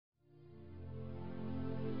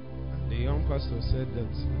pastor said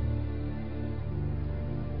that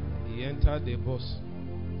he entered the bus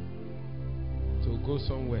to go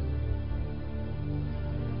somewhere.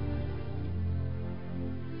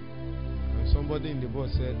 And somebody in the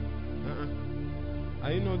bus said,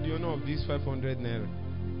 are you not the owner of this 500 naira?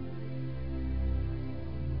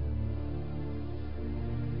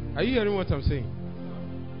 Are you hearing what I'm saying?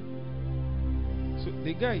 So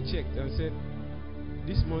the guy checked and said,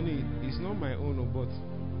 this money is not my own, but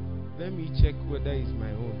let me check whether it's my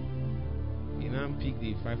own. He now picked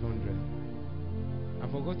the 500. I've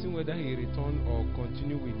forgotten whether he returned or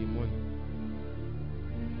continued with the money.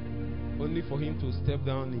 Only for him to step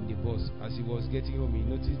down in the bus. As he was getting home, he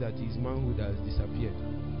noticed that his manhood has disappeared.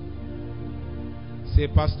 Say,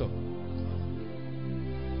 Pastor.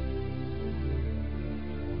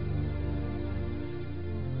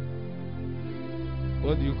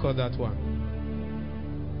 What do you call that one?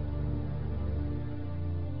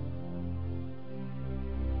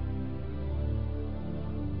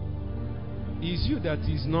 It's you that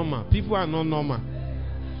is normal. People are not normal.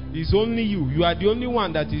 It's only you. You are the only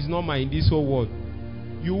one that is normal in this whole world.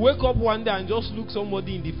 You wake up one day and just look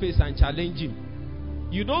somebody in the face and challenge him.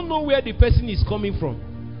 You don't know where the person is coming from.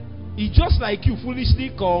 It's just like you foolishly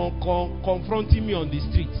confronting me on the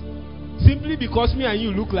street. Simply because me and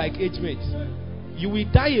you look like age mates. You will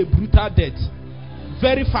die a brutal death.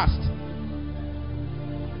 Very fast.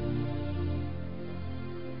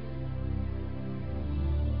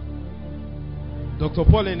 Dr.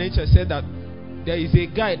 Paul and Nature said that there is a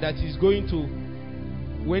guy that is going to,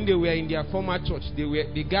 when they were in their former church,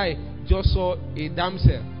 the guy just saw a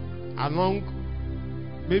damsel along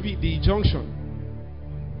maybe the junction.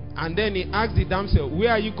 And then he asked the damsel,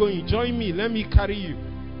 where are you going? Join me, let me carry you.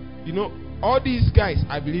 You know, all these guys,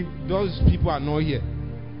 I believe those people are not here.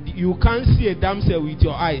 You can't see a damsel with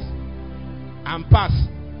your eyes and pass.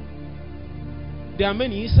 There are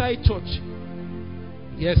many inside church.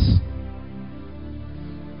 Yes.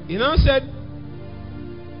 He now said,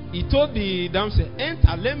 he told the damsel,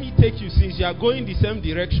 enter, let me take you, since you are going the same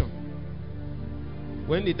direction.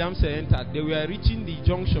 When the damsel entered, they were reaching the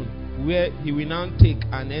junction where he will now take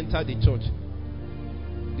and enter the church.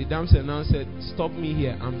 The damsel now said, stop me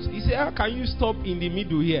here. He said, how can you stop in the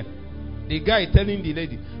middle here? The guy telling the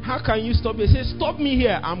lady, how can you stop? He said, stop me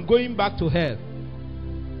here, I'm going back to hell.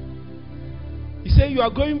 He said, you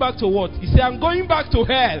are going back to what? He said, I'm going back to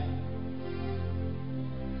hell.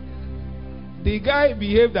 The guy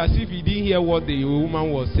behaved as if he didn't hear what the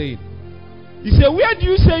woman was saying. He said, where do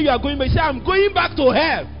you say you are going back? He said, I'm going back to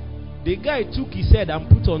hell. The guy took his head and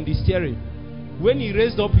put on the steering. When he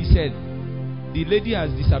raised up his head, the lady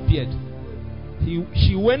has disappeared.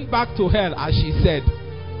 She went back to hell, as she said.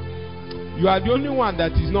 You are the only one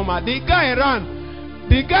that is normal. The guy ran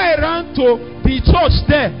to the church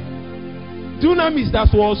there. Dunamis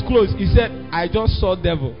that was closed. He said, I just saw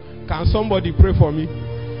devil. Can somebody pray for me?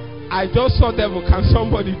 I just saw devil. Can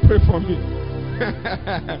somebody pray for me?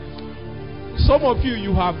 Some of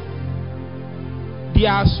you have. There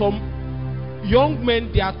are some young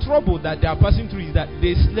men, their trouble that they are passing through is that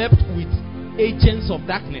they slept with agents of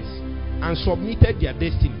darkness and submitted their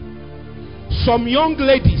destiny. Some young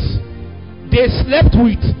ladies, they slept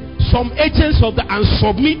with some agents of and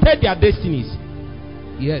submitted their destinies.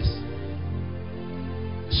 Yes.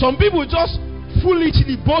 Some people just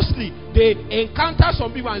foolishly, boastfully, they encounter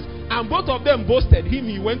some people and both of them boasted him.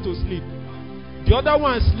 He went to sleep. The other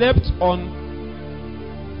one slept on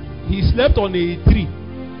a tree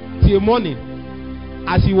till morning.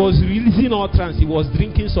 As he was releasing all trance, he was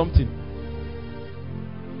drinking something.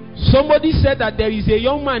 Somebody said that there is a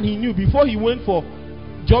young man he knew before he went for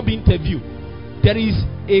job interview. There is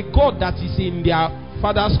a God that is in their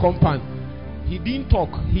father's compound. He didn't talk.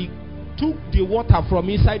 He took the water from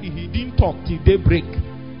inside. He didn't talk till daybreak,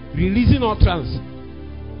 releasing all trance.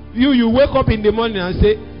 You wake up in the morning and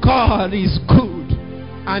say, God is good.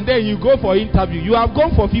 And then you go for interview. You have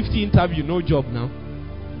gone for 50 interview, no job now.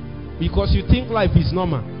 Because you think life is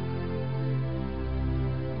normal.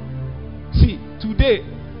 See, today,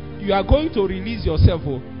 you are going to release yourself.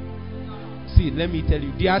 Oh. See, let me tell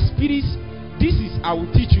you. There are spirits. I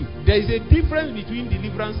will teach you. There is a difference between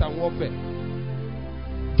deliverance and warfare.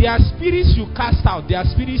 There are spirits you cast out. There are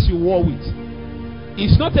spirits you war with.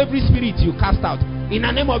 It's not every spirit you cast out. In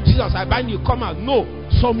the name of Jesus, I bind you, come out. No.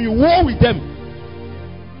 Some you war with them.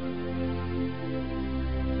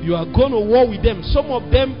 You are going to war with them. Some of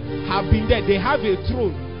them have been there. They have a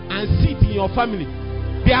throne and sit in your family.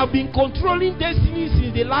 They have been controlling destinies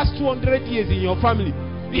in the last 200 years in your family.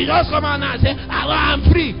 You just come out and say, I'm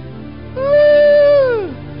free.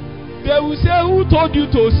 They will say, who told you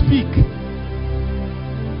to speak?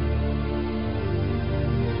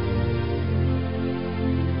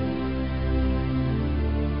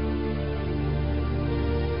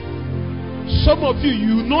 some of you,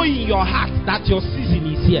 you know in your heart that your season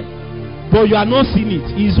is here, but you are not seeing it.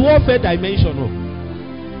 It's warfare dimensional.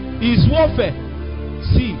 It's warfare.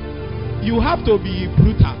 See, you have to be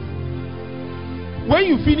brutal. When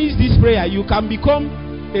you finish this prayer, you can become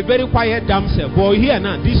a very quiet damsel. But here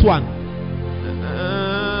now, this one.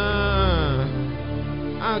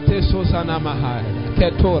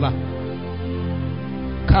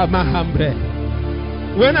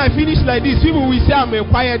 When I finish like this, people will say I'm a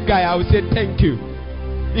quiet guy. I will say thank you.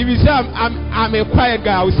 If you say I'm a quiet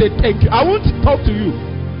guy, I will say thank you. I won't talk to you.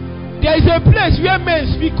 There is a place where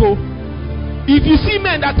men speak. If you see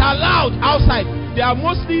men that are loud outside, they are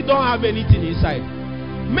mostly don't have anything inside.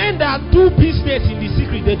 Men that do business in the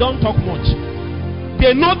secret, they don't talk much.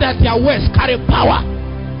 They know that their words carry power.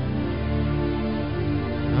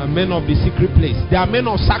 Men of the secret place. They are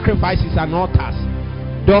men of sacrifices and altars.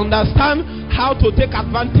 They understand how to take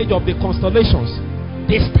advantage of the constellations,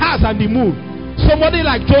 the stars and the moon. Somebody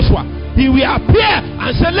like Joshua, he will appear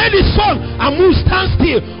and say, let the sun and moon stand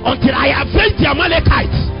still until I avenge the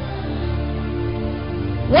Amalekites.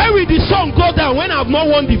 Why will the sun go down when I have not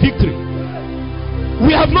won the victory?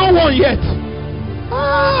 We have not won yet.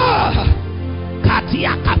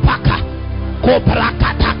 Katia kapaka kopra.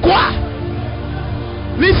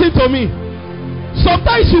 Listen to me.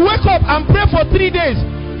 Sometimes you wake up and pray for 3 days.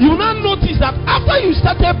 You now notice that after you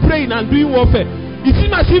started praying and doing warfare, it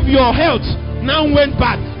seems as if your health now went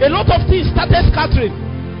bad. A lot of things started scattering.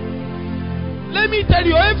 Let me tell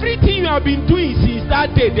you, everything you have been doing since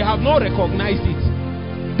that day, they have not recognized it.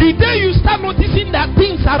 The day you start noticing that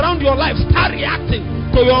things around your life start reacting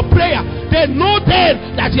to your prayer, they know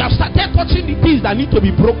then that you have started touching the things that need to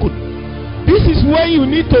be broken. This is when you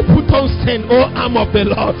need to put on strength, O arm of the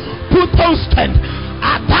Lord. Put on strength.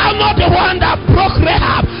 Art thou not the one that broke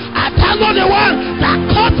Rahab? Art thou not the one that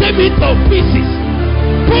cut him into pieces?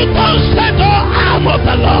 Put on strength, O arm of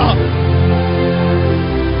the Lord.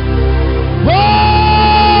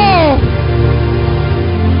 Oh!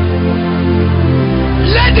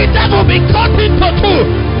 Let the devil be cut into two.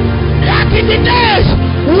 Like in the days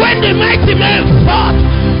when the mighty men fought,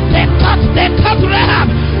 they cut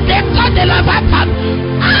Rahab. They cut the Leviathan.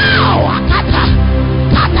 Ow! Akata!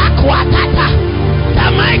 Katakwatata! The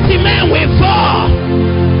mighty men will fall.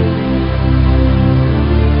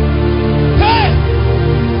 Hey!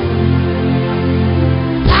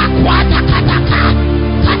 Takwata-kataka!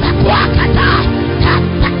 Katakwakata!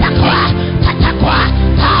 Tatakwa! Tatakwa!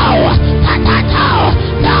 Tau! Tatatau!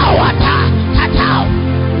 Tauata! Tatau!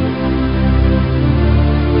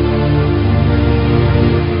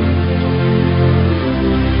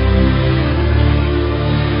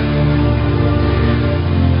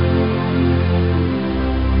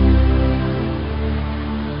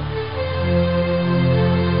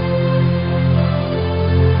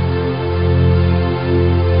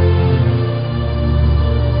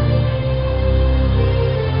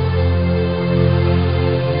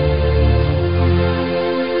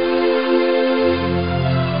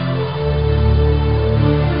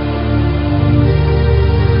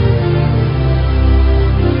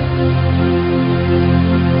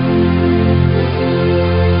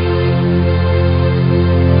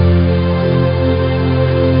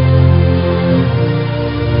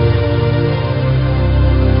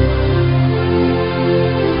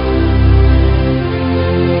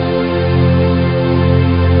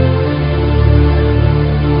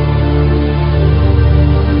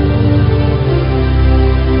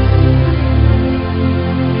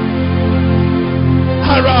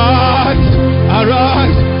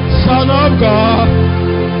 Son of God.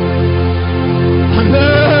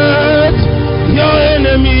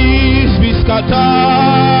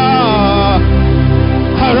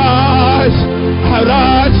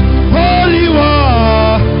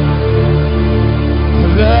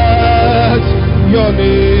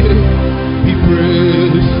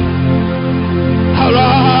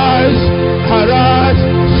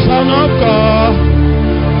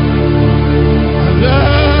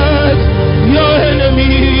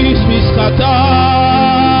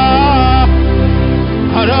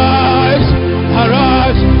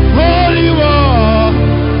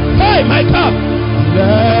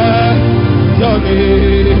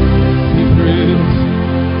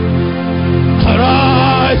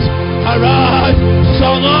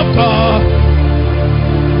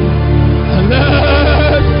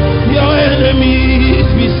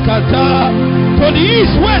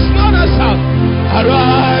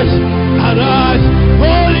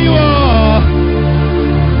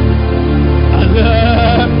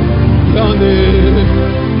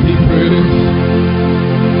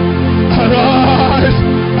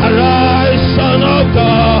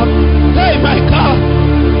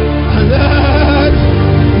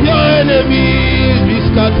 enemies be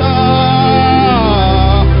scattered.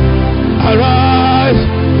 Arise,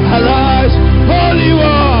 arise, Holy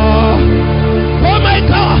One. Oh my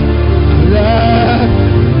God, let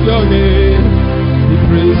your name be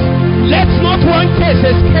praised. Let not one case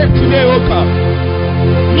escape today, O God.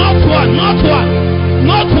 Not one, not one,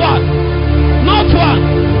 not one, not one,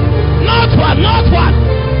 not one, not one.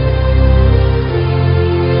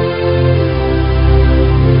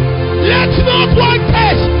 Let not one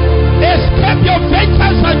case escape your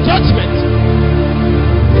vengeance and judgment.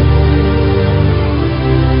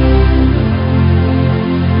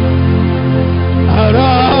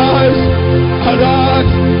 Arise,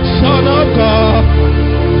 arise, Son of God,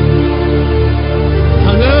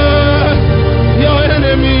 and let your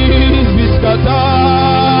enemies be scattered.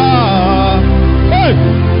 Hey!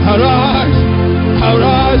 Arise,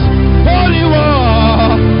 arise, Holy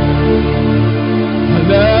One, and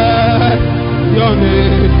let your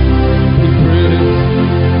name be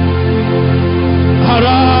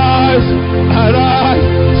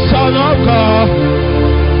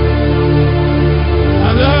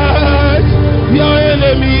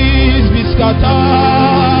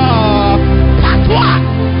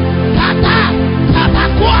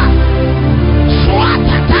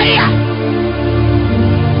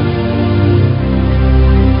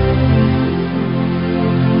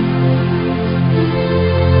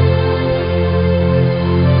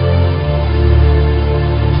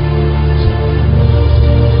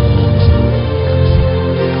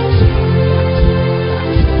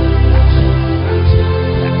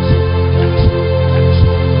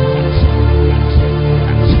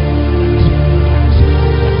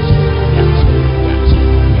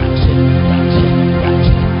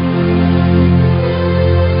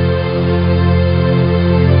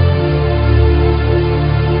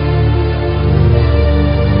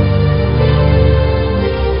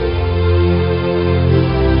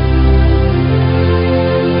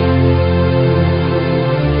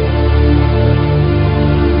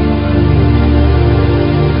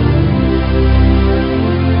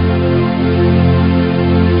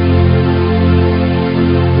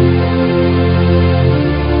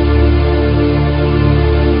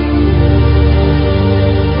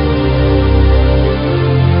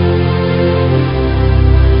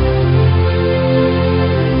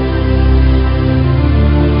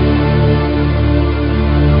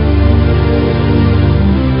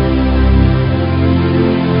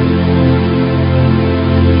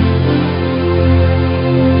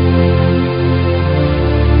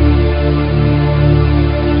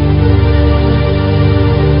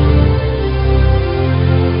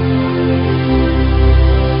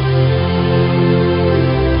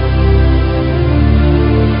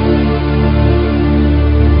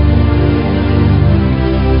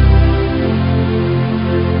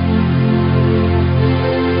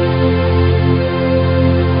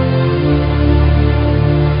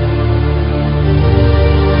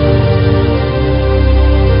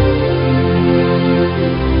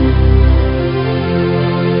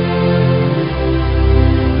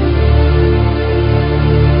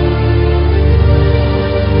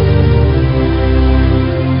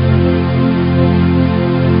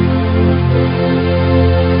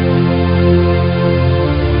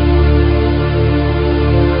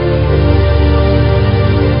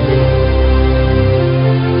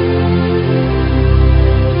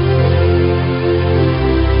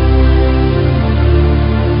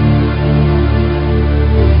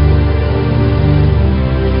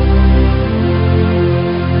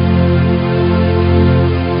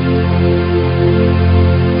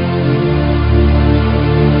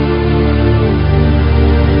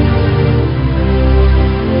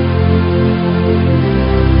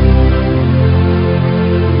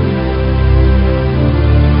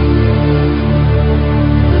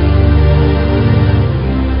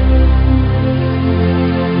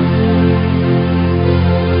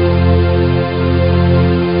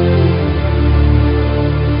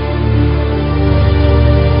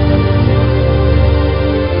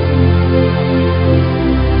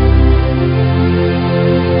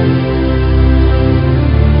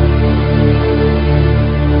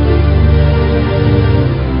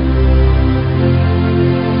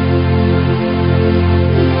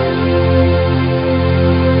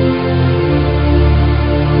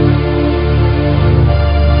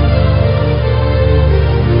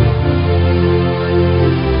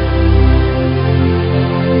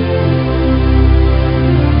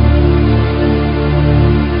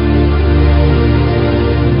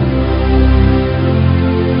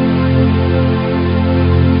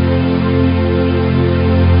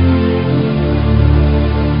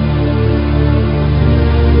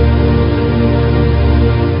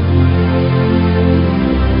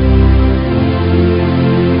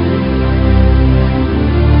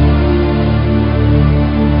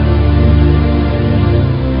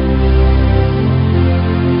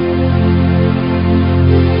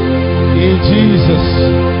Jesus'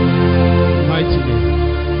 mighty name.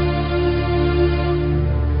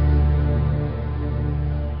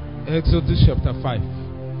 Exodus chapter 5.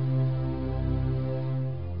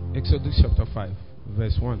 Exodus chapter 5,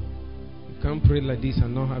 verse 1. You can't pray like this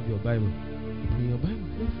and not have your Bible. Open your Bible.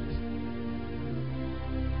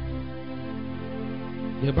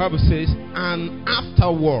 The Bible says, and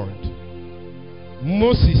afterward,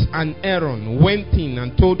 Moses and Aaron went in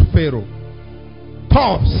and told Pharaoh,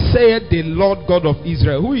 thus said the Lord God of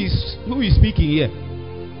Israel. Who is speaking here?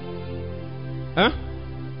 Huh?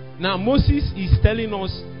 Now Moses is telling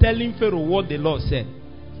Pharaoh what the Lord said.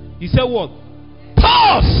 He said what?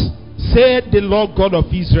 Thus said the Lord God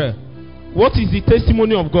of Israel. What is the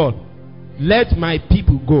testimony of God? Let my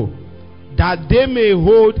people go, that they may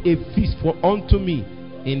hold a feast unto me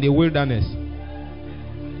in the wilderness.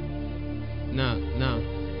 Now,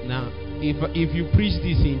 if you preach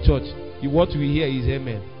this in church, what we hear is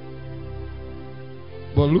amen.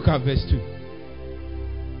 But look at verse 2.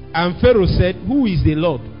 And Pharaoh said, who is the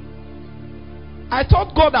Lord? I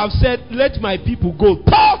thought God have said, let my people go.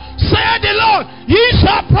 Thus said the Lord, ye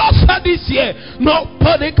shall prosper this year.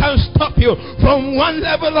 Nobody can stop you from one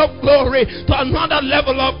level of glory to another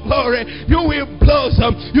level of glory. You will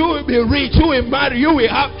blossom. You will be rich. You will marry. You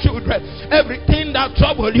will have children. Everything that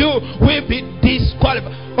troubled you will be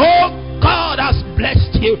disqualified. Oh, God has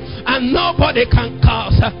blessed you, and nobody can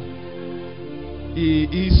curse. He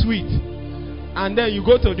is sweet. And then you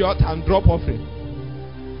go to the altar and drop offering.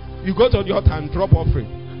 You go to the altar and drop offering.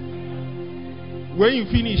 When you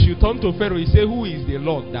finish, you turn to Pharaoh. You say, who is the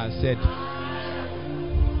Lord that said?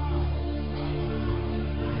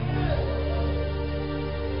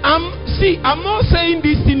 I'm not saying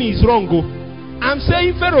this thing is wrong. I'm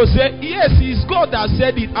saying Pharaoh said, yes, it's God that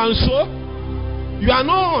said it. And so, you are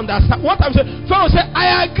not understand what I'm saying. Pharaoh said,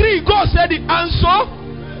 I agree, God said it. And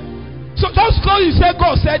so just because you say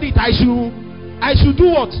God said it, I should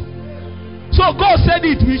do what? So God said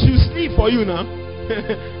it, we should sleep for you now.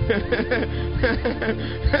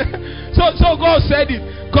 so God said it.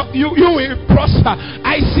 You will prosper.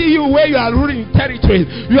 I see you where you are ruling territories.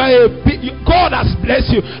 God has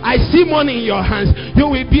blessed you. I see money in your hands. You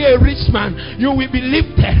will be a rich man. You will be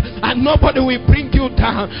lifted, and nobody will bring you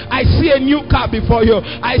down. I see a new car before you.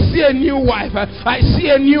 I see a new wife. I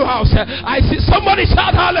see a new house. I see somebody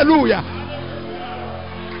shout hallelujah.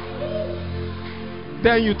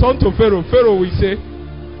 Then you turn to Pharaoh. Pharaoh will say,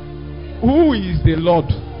 who is the Lord?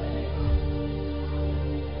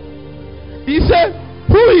 He said,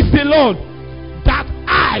 who is the Lord that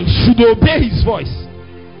I should obey his voice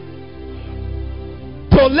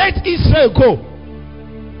to let Israel go?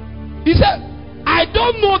 He said, I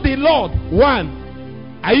don't know the Lord. One,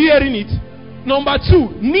 are you hearing it? Number two,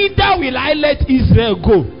 neither will I let Israel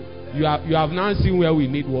go. You have now seen where we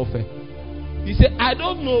need warfare. He said, I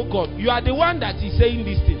don't know God. You are the one that is saying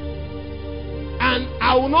this thing. And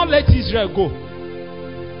I will not let Israel go.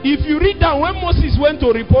 If you read down when Moses went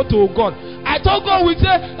to report to God, I thought God would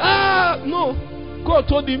say, no. God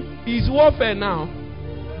told him, it's warfare now.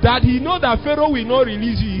 That he know that Pharaoh will not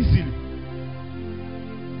release you easily.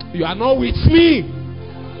 You are not with me.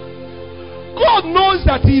 God knows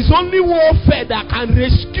that it is only warfare that can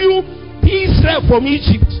rescue Israel from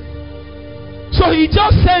Egypt. So he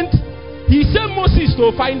just sent Moses to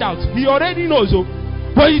find out. He already knows,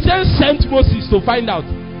 but he just sent Moses to find out.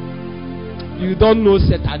 You don't know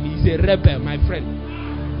Satan. He's a rebel, my friend.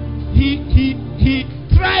 He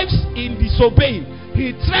thrives in disobeying.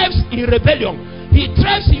 He thrives in rebellion. He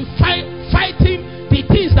thrives in fighting the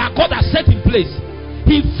things that God has set in place.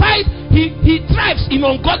 He thrives in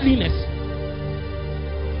ungodliness.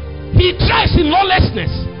 He thrives in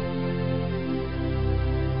lawlessness.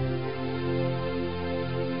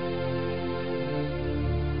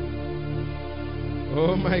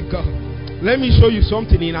 Oh my God. Let me show you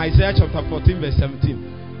something in Isaiah chapter 14 verse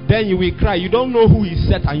 17. Then you will cry. You don't know who is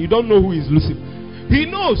Satan. You don't know who is Lucifer. He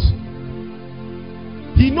knows.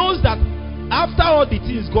 He knows that after all the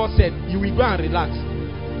things God said, you will go and relax.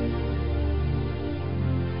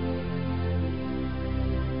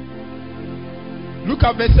 Look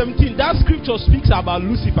at verse 17. That scripture speaks about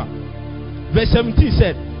Lucifer. Verse 17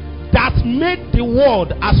 said, that made the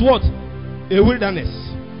world as what? A wilderness.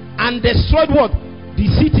 And destroyed what? The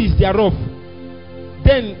cities thereof.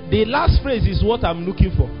 Then the last phrase is what I'm looking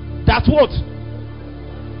for. That what?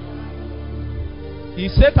 He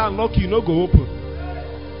said unlock, you no go open.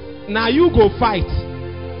 Now you go fight.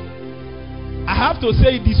 I have to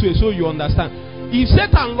say it this way so you understand. If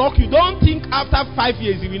Satan lock you, don't think after 5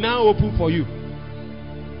 years he will now open for you.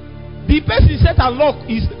 The person Satan lock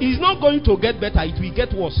is not going to get better, it will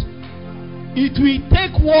get worse. It will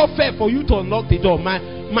take warfare for you to unlock the door.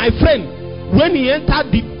 My friend, when he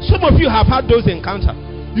entered some of you have had those encounters.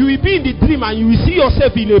 You will be in the dream and you will see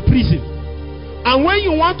yourself in a prison. And when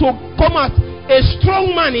you want to come out, a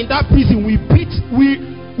strong man in that prison will beat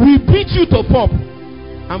you to pulp.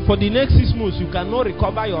 And for the next 6 months, you cannot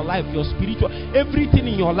recover your life, your spiritual, everything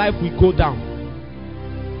in your life will go down.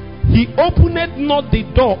 He opened not the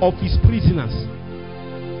door of his prisoners.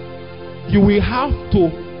 You will have to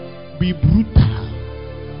be brutal.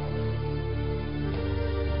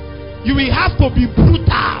 You will have to be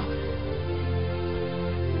brutal.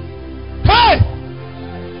 Hey!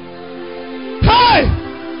 Hey!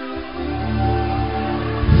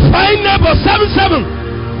 Find neighbor 77.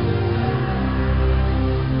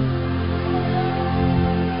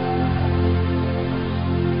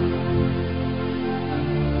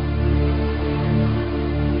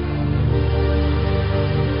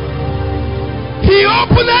 He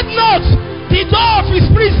opened not the door of his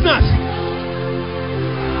prisoners.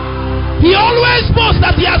 He always boasts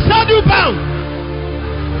that he has had you bound.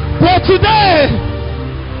 But today,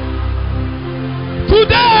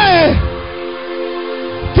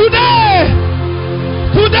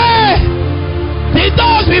 the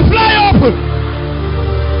doors will fly open.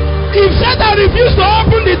 If Satan refuses to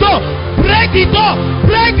open the door, break the door,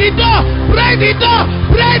 break the door, break the door,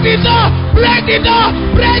 break the door, break the door,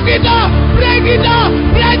 break the door, break the door,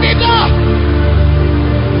 break the door.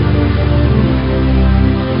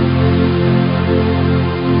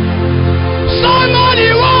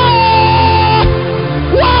 Somebody war!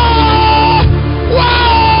 War!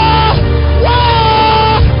 War!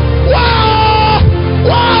 War! War!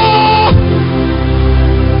 War!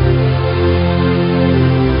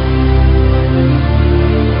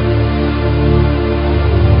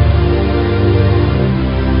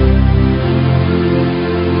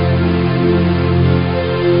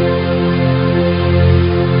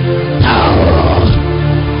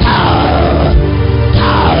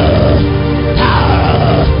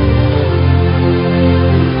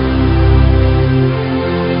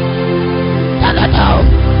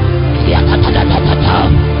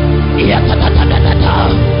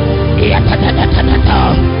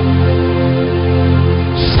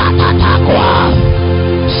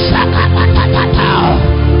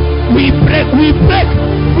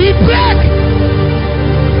 We break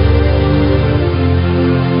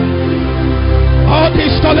all the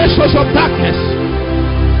installations of darkness.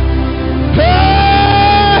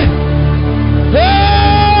 Hey!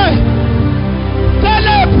 Hey!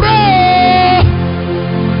 Telepro!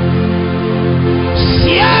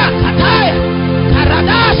 Sia Kataya!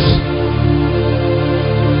 Karadash!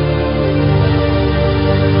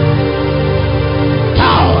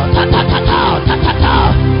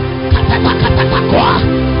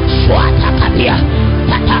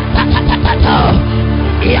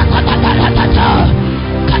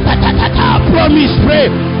 Promise, pray.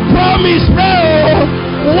 Promise, pray.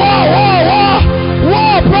 War, war, war.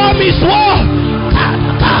 War, promise, war.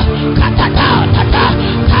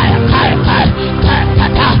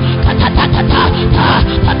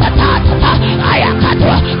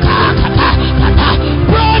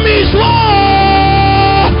 Promise, war.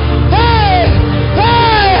 Hey,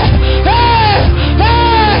 hey, hey, hey,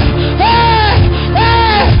 hey,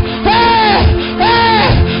 hey, hey,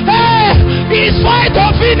 hey. It's fight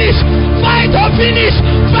or finish. Fight or finish!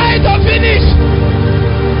 Fight or finish!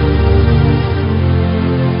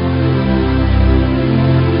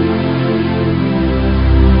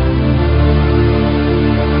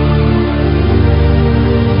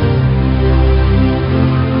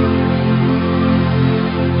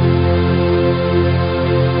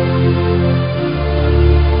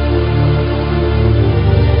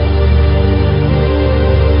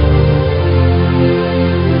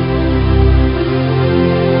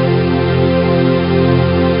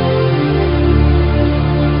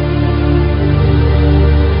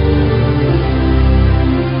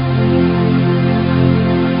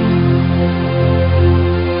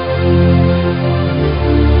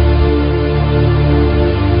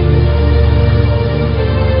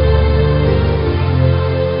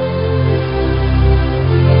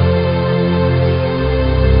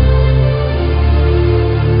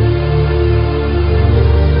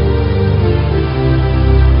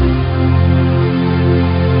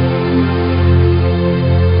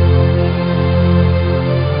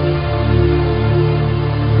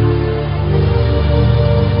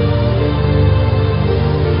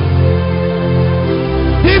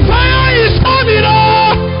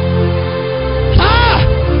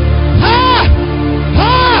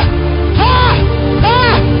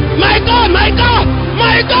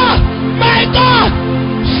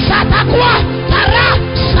 Mekwa, Tara,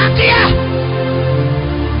 Sakia.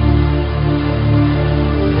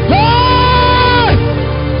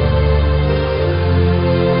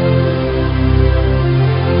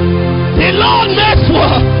 The Lord makes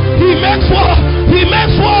war. He makes war. He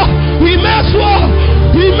makes war. He makes war.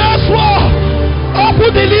 He makes war.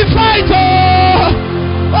 Open the leaf fight.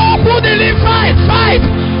 Open the leaf fight. Fight.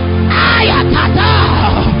 Ayatata.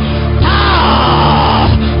 Ta.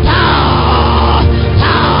 Ta. Ta.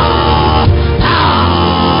 Ta. Ta.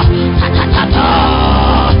 Ta. Ta.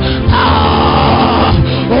 Ta.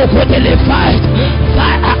 Open the leaf fight.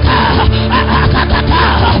 Fight.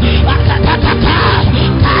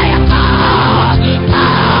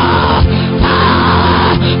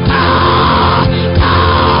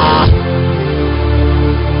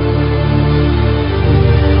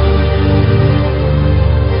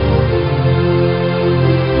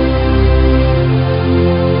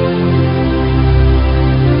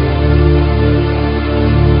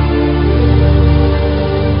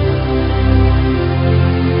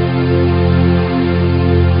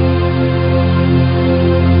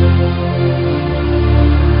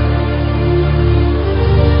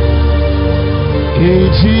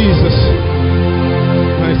 Jesus.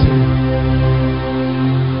 Nice.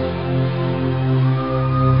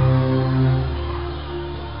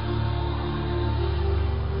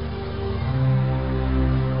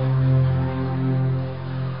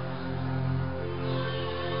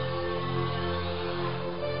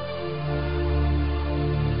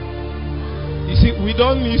 You see, we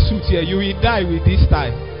don't need suit here. You will die with this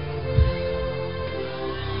tie.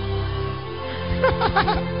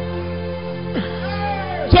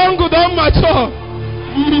 Tongue don't mature.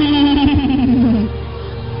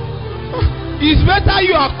 It's better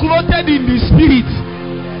you are clothed in the spirit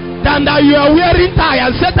than that you are wearing tie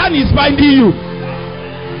and Satan is binding you.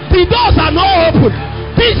 The doors are not open.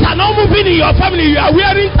 Things are not moving in your family. You are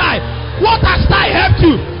wearing tie. What has tie helped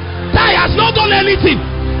you? Tie has not done anything.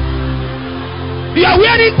 You are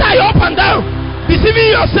wearing tie up and down,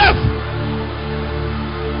 deceiving yourself.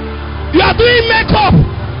 You are doing makeup,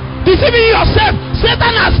 deceiving yourself.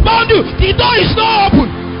 Satan has bound you. The door is not open.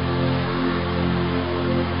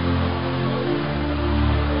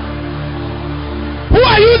 Who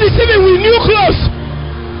are you deceiving with new clothes?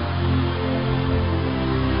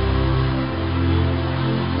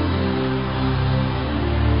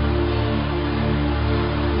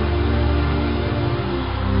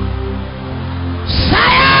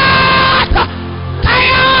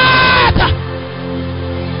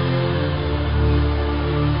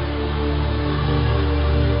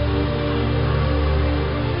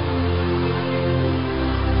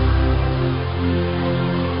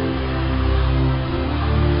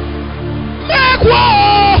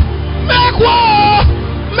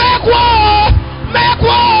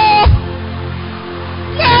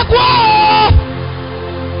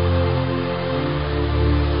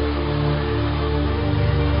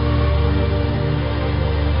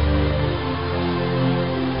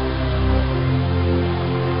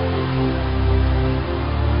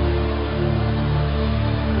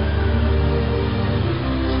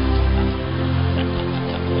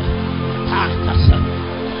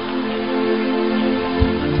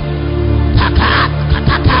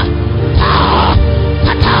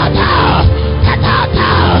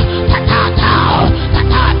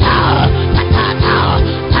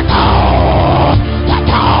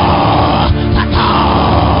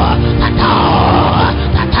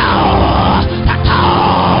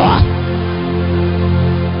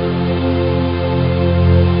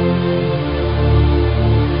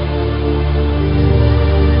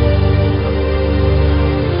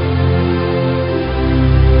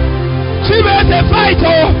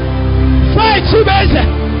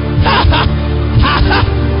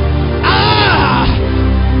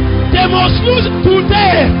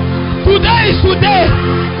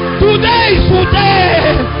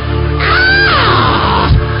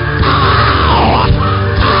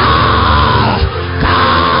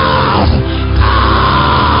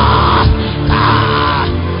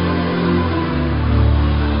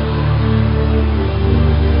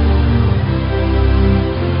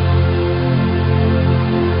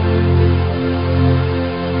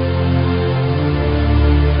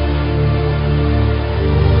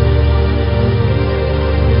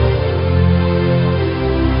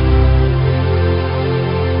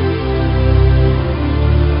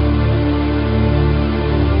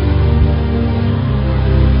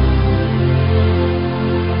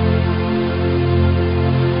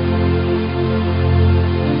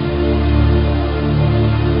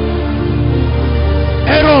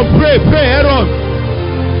 Pray, Aaron.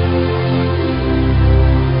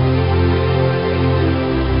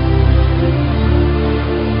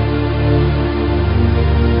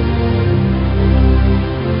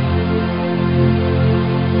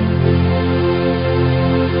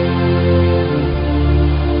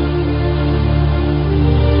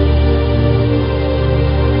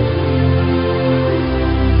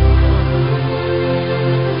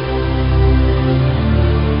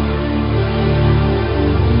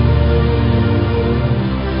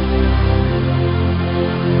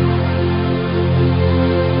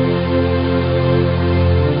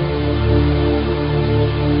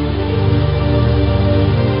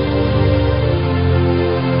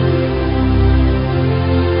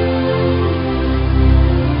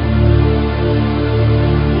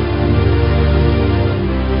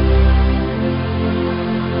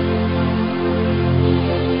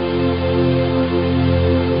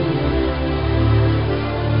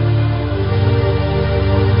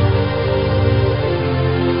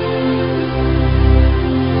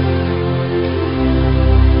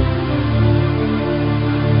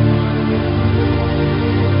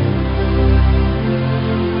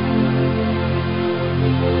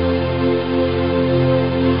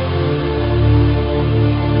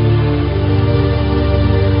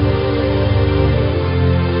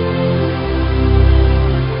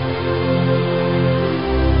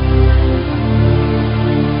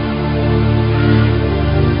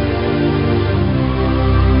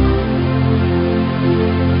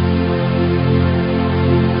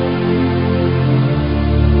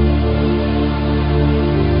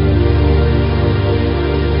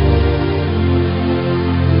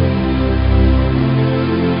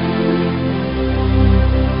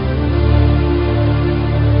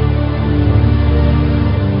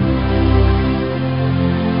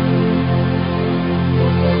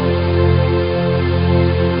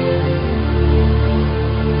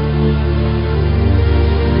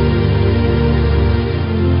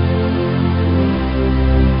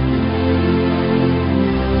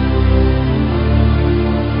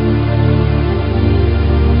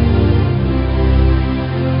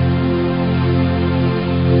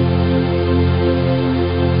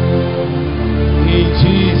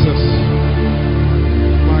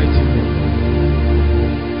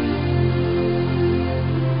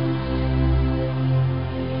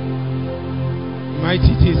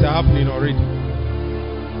 happening already.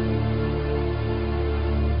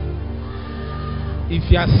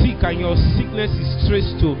 If you are sick and your sickness is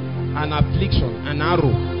traced to an affliction, an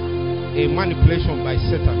arrow, a manipulation by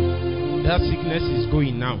Satan, that sickness is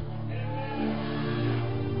going now.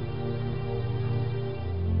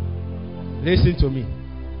 Listen to me.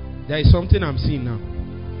 There is something I'm seeing now.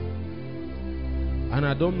 And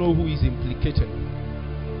I don't know who is implicated.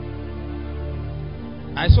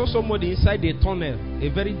 I saw somebody inside a tunnel, a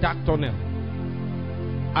very dark tunnel.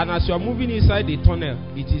 And as you are moving inside the tunnel,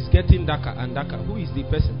 it is getting darker and darker. Who is the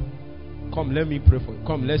person? Come, let me pray for you.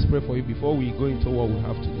 Come, let's pray for you before we go into what we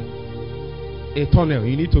have to do. A tunnel,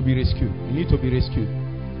 you need to be rescued. You need to be rescued.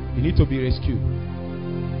 You need to be rescued.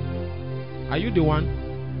 Are you the one?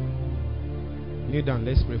 Kneel down,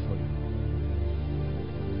 let's pray for you.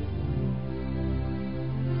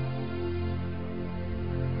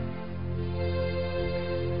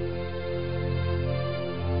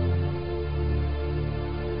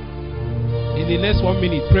 In the next 1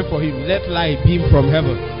 minute, pray for him. Let light beam from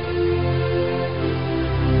heaven.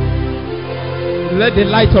 Let the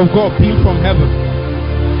light of God beam from heaven.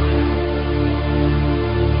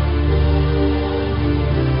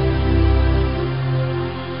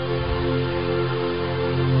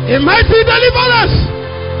 A mighty deliverance.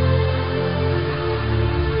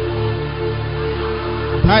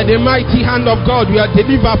 By the mighty hand of God, we are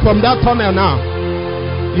delivered from that tunnel now.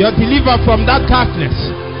 You are delivered from that darkness.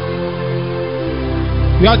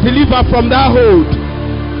 You are delivered from that hold.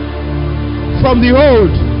 From the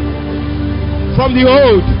hold. From the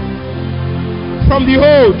hold. From the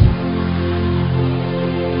hold.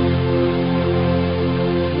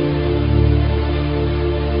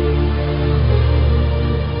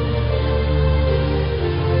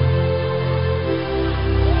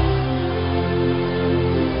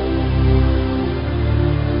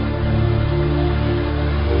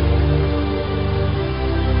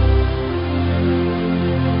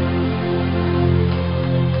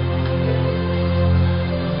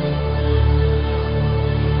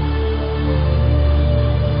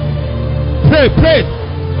 Pray.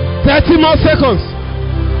 30 more seconds.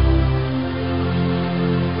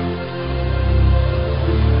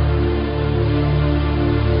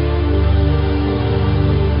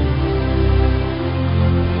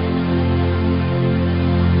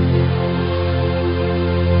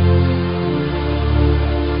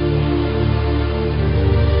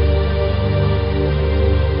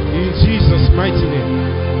 In Jesus' mighty name.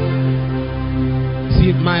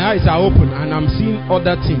 See, my eyes are open and I'm seeing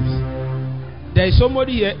other things. There is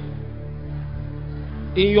somebody here.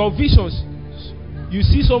 In your visions, you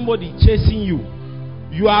see somebody chasing you.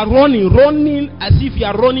 You are running as if you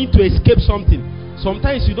are running to escape something.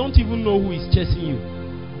 Sometimes you don't even know who is chasing you,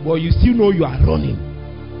 but you still know you are running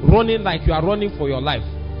like you are running for your life.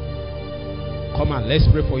 Come on, let's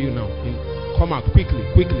pray for you now. Come out quickly.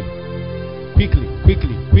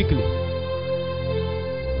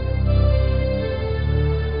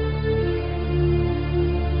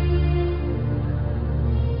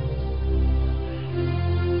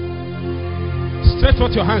 Stretch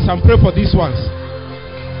out your hands and pray for these ones.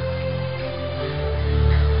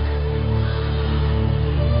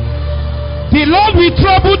 The Lord will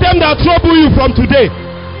trouble them that trouble you from today.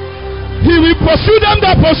 He will pursue them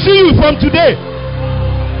that pursue you from today.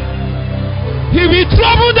 He will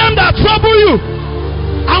trouble them that trouble you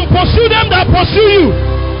and pursue them that pursue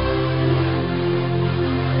you.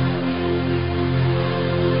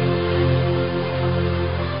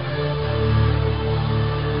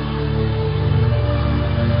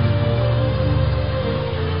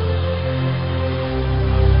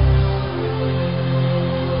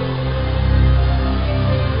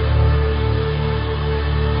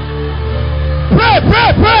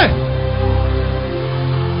 Pray.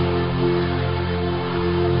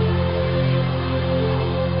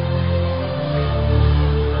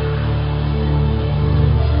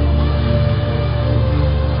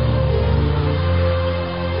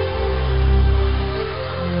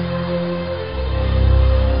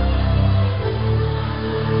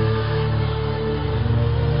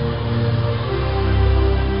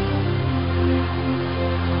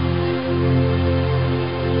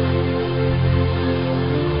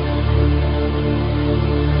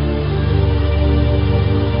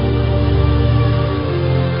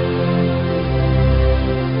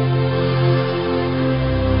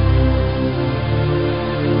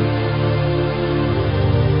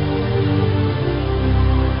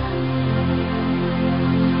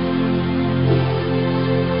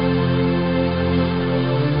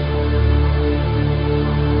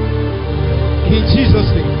 In Jesus'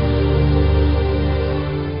 name.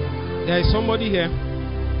 There is somebody here.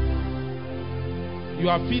 You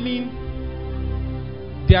are feeling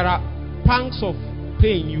there are pangs of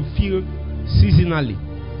pain you feel seasonally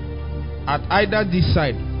at either this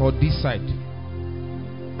side or this side.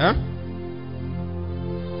 Huh?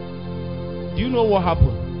 Do you know what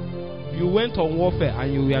happened? You went on warfare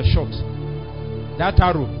and you were shot. That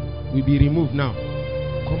arrow will be removed now.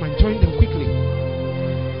 Come and join them quickly.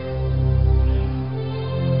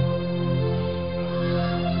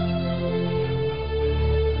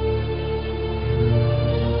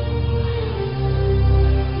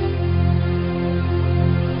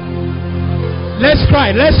 Let's cry,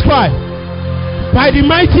 let's cry. By the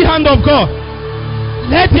mighty hand of God,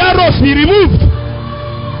 let the arrows be removed.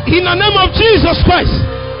 In the name of Jesus Christ.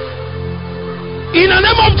 In the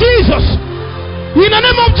name of Jesus. In the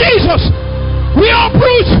name of Jesus. We are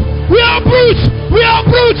brutes. We are brutes. We are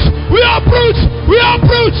brutes. We are brutes. We are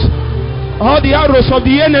brutes. All the arrows of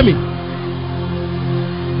the enemy.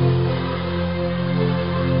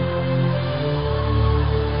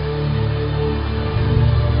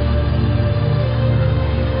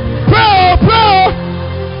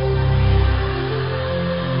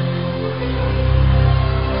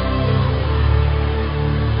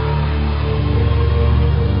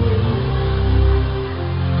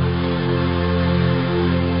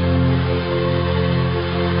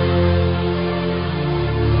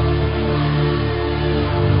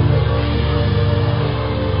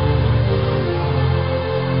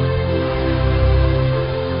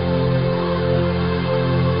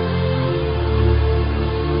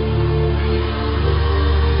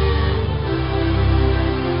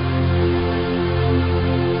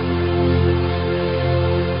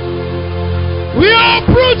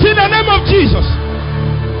 In the name of Jesus.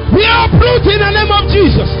 We are brute in the name of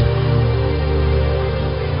Jesus.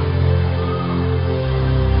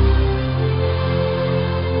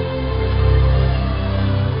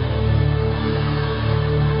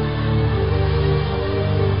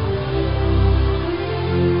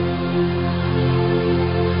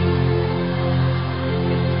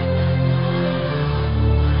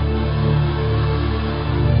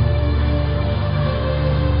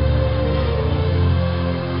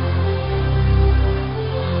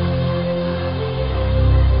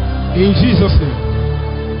 In Jesus' name.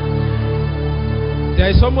 There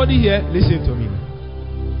is somebody here, listen to me.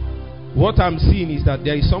 What I'm seeing is that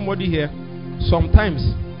there is somebody here, sometimes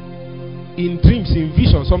in dreams, in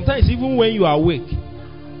visions, sometimes even when you are awake,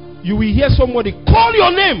 you will hear somebody call your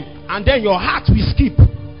name and then your heart will skip.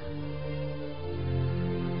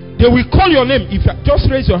 They will call your name. If you just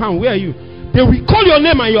raise your hand, where are you? They will call your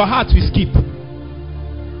name and your heart will skip.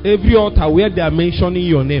 Every altar where they are mentioning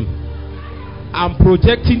your name and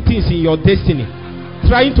projecting things in your destiny,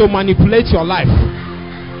 trying to manipulate your life,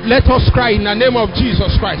 let us cry in the name of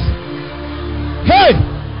Jesus Christ. Hey!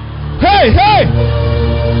 Hey! Hey!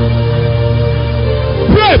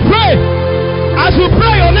 Pray! Pray! As you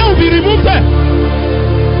pray, your name will be removed there.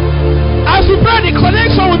 As you pray, the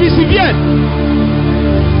connection will be severe.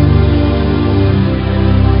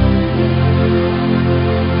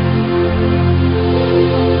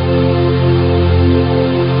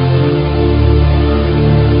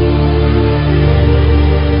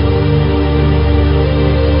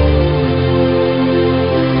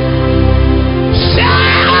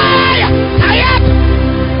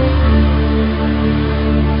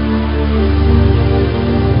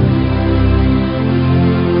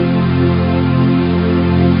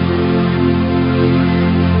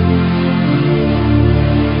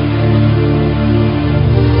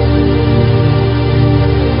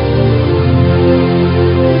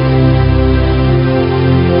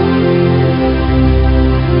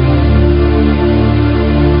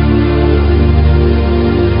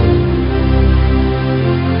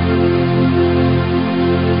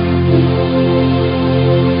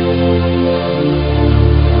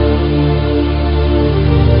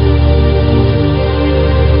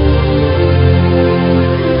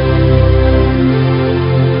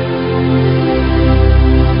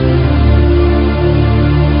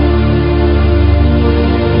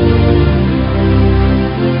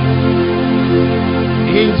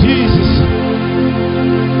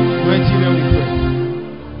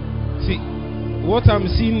 I'm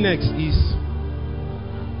seeing next is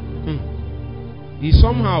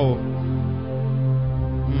somehow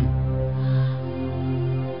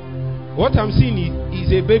what I'm seeing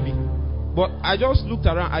is a baby, but I just looked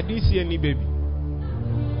around, I didn't see any baby.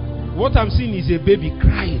 What I'm seeing is a baby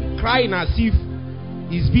crying as if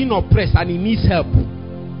he's being oppressed and he needs help.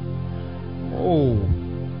 Oh,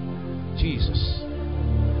 Jesus.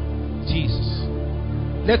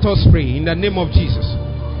 Let us pray in the name of Jesus.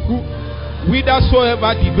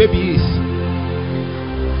 Whithersoever the baby is,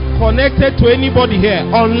 connected to anybody here,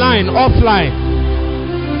 online, offline.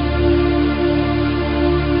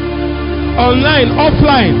 Online,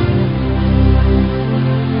 offline.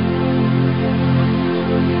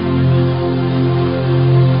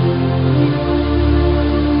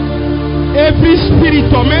 Every spirit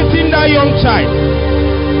tormenting that young child,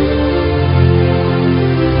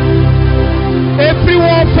 every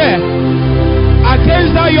warfare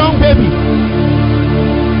against that young baby,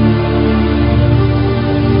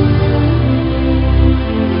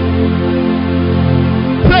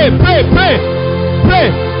 pray, pray, pray, pray,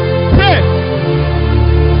 pray.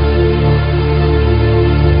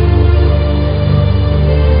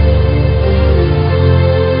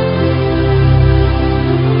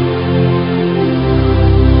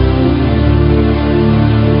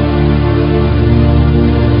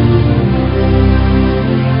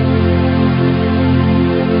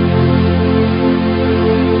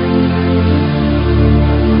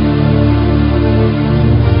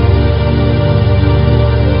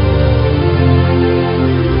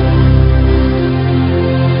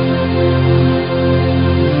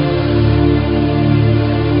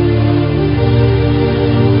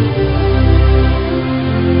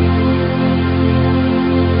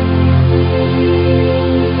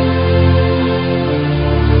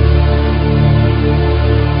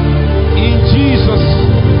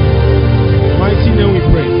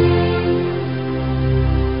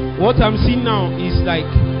 What I'm seeing now is like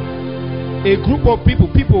a group of people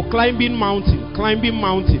climbing mountain,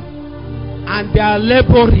 and they are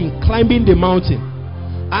laboring, climbing the mountain.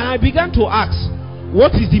 And I began to ask,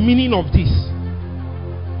 what is the meaning of this?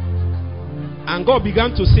 And God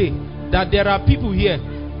began to say that there are people here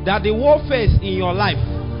that the warfare in your life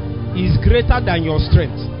is greater than your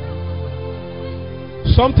strength.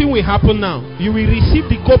 Something will happen now. You will receive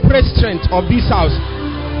the corporate strength of this house,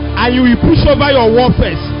 and you will push over your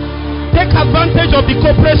warfare. Take advantage of the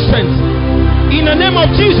corporate strength. In the name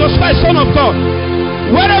of Jesus Christ, Son of God.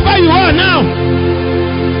 Wherever you are now.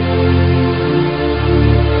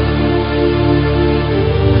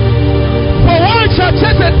 For one shall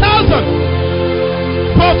chase 1,000.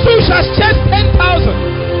 For two shall chase 10,000.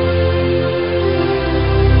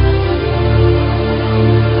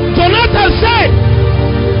 Jonathan said,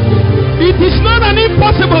 it is not an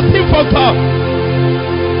impossible thing for God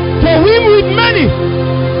to win with many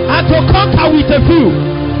and to conquer with a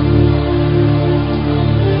few.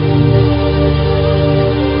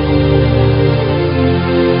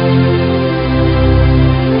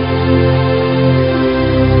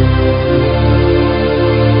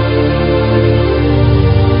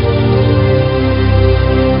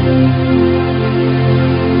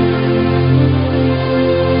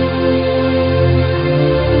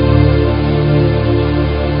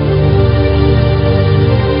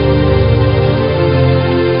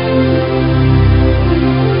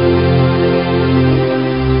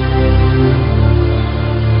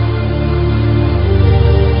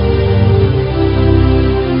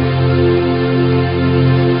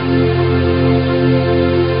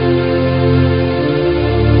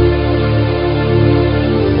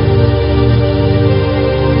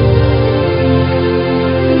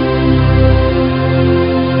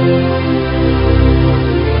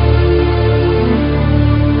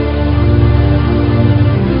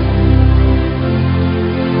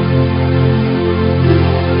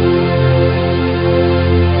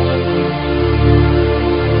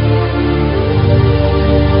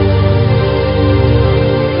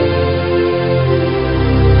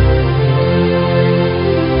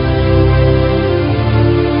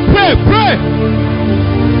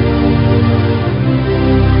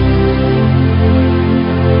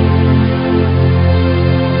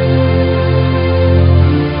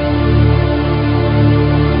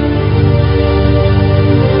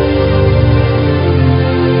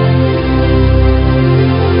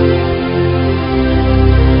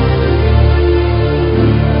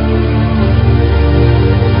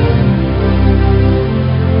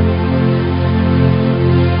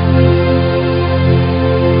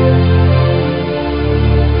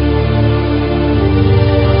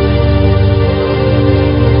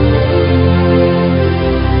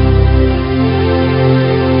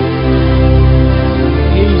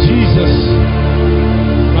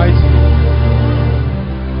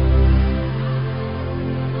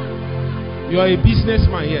 You are a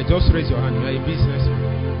businessman here. Just raise your hand. You are a businessman.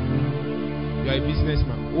 You are a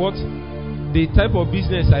businessman. What? The type of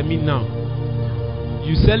business I mean now.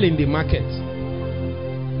 You sell in the market.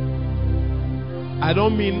 I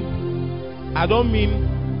don't mean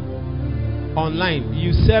online.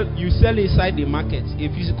 You sell inside the market, a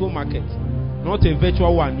physical market, not a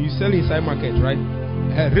virtual one. You sell inside market, right?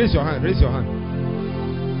 Raise your hand. Raise your hand.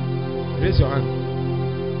 Raise your hand.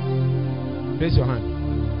 Raise your hand.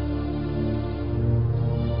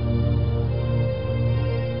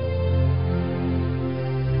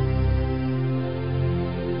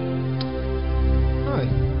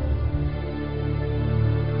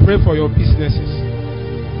 Pray for your businesses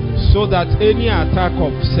so that any attack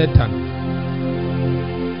of Satan,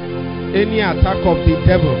 any attack of the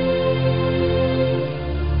devil,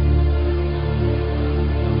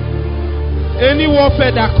 any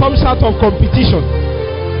warfare that comes out of competition,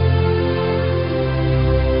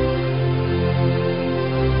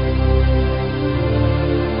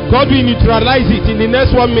 God will neutralize it in the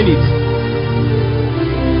next 1 minute.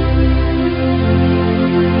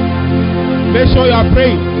 Make sure you are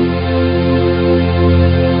praying.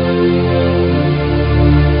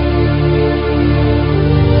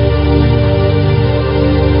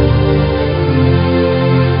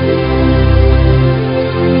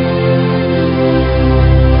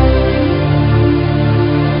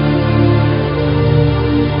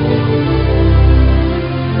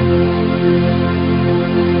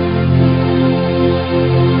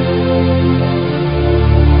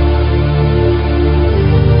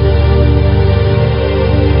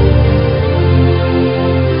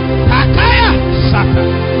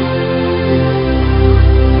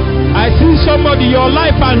 Your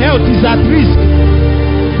life and health is at risk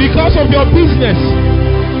because of your business.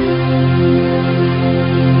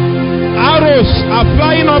 Arrows are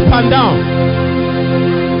flying up and down.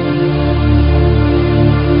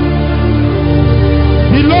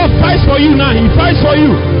 The Lord fights for you now. He fights for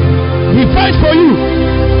you. He fights for you.